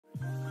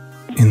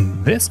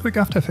this quick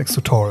After Effects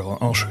tutorial,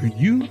 I'll show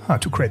you how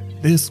to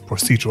create this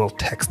procedural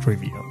text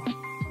reveal.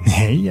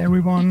 Hey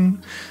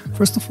everyone!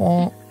 First of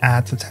all,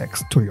 add the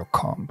text to your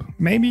comp.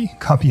 Maybe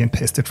copy and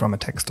paste it from a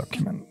text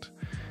document.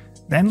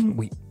 Then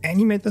we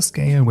animate the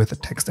scale with the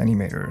text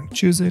animator.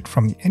 Choose it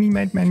from the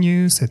Animate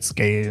menu, set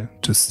scale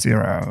to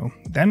 0.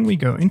 Then we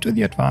go into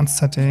the advanced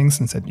settings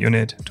and set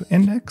unit to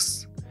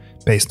index,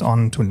 based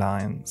on to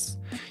lines.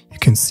 You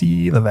can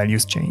see the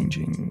values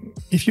changing.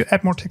 If you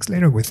add more text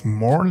later with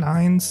more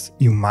lines,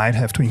 you might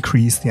have to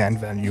increase the end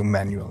value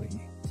manually.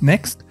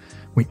 Next,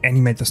 we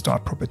animate the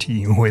start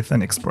property with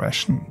an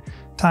expression,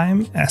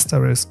 time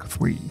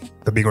 *3.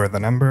 The bigger the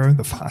number,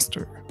 the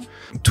faster.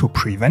 To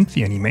prevent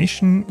the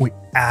animation, we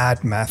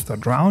add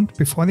math.round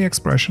before the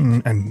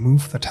expression and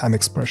move the time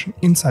expression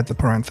inside the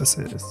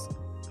parentheses.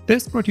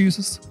 This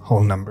produces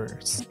whole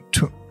numbers.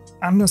 To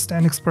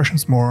understand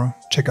expressions more,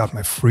 check out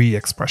my free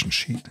expression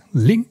sheet.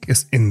 Link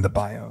is in the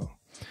bio.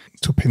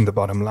 To pin the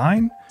bottom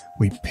line,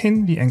 we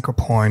pin the anchor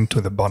point to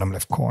the bottom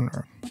left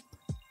corner.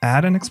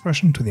 Add an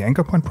expression to the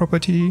anchor point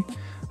property,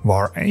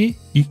 var a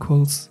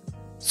equals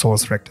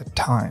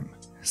source_time,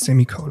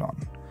 semicolon,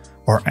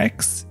 var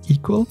x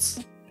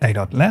equals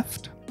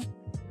a.left,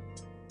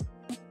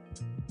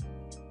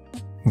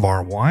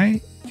 var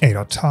y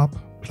a.top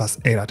plus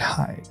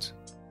a.height.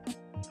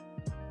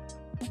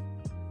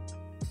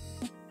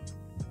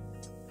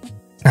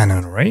 And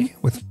an array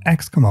with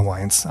x, y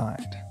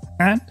inside.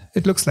 And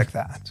it looks like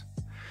that.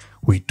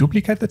 We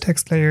duplicate the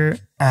text layer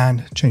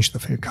and change the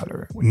fill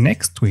color.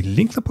 Next, we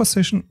link the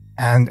position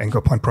and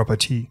anchor point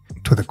property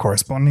to the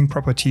corresponding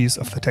properties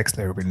of the text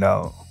layer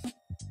below.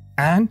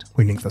 And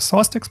we link the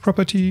source text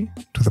property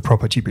to the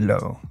property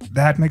below.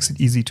 That makes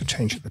it easy to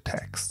change the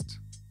text.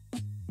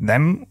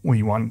 Then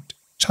we want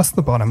just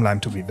the bottom line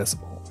to be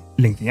visible.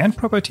 Link the end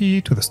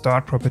property to the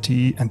start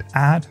property and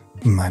add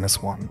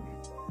 -1.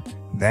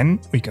 Then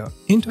we go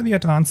into the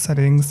advanced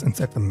settings and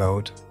set the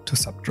mode to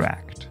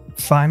subtract.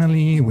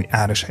 Finally, we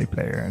add a shape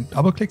layer.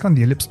 Double-click on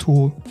the ellipse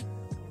tool,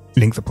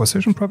 link the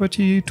position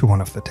property to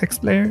one of the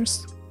text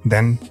layers,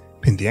 then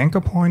pin the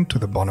anchor point to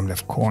the bottom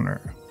left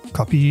corner.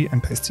 Copy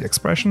and paste the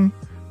expression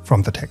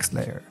from the text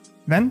layer.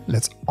 Then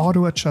let's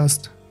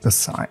auto-adjust the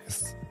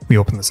size. We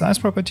open the size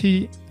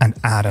property and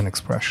add an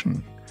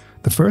expression.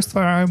 The first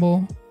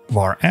variable,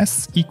 var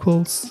s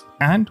equals,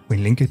 and we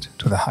link it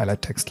to the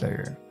highlight text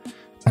layer.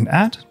 And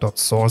add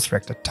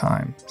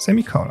 .source_time,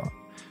 semicolon.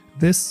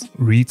 This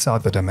reads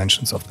out the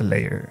dimensions of the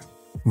layer.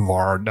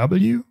 Var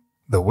w,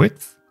 the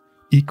width,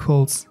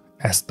 equals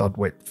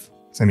s.width,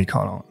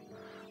 semicolon.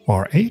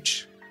 Var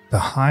h, the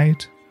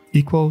height,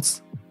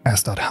 equals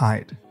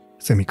s.height,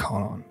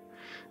 semicolon.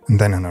 And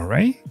then an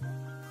array,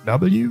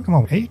 w,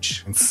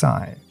 h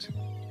inside.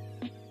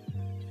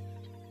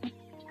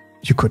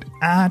 You could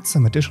add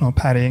some additional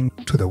padding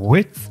to the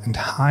width and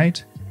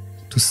height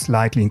to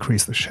slightly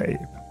increase the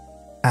shape.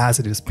 As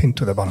it is pinned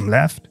to the bottom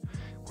left,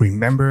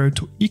 remember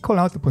to equal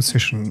out the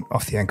position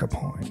of the anchor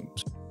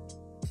point.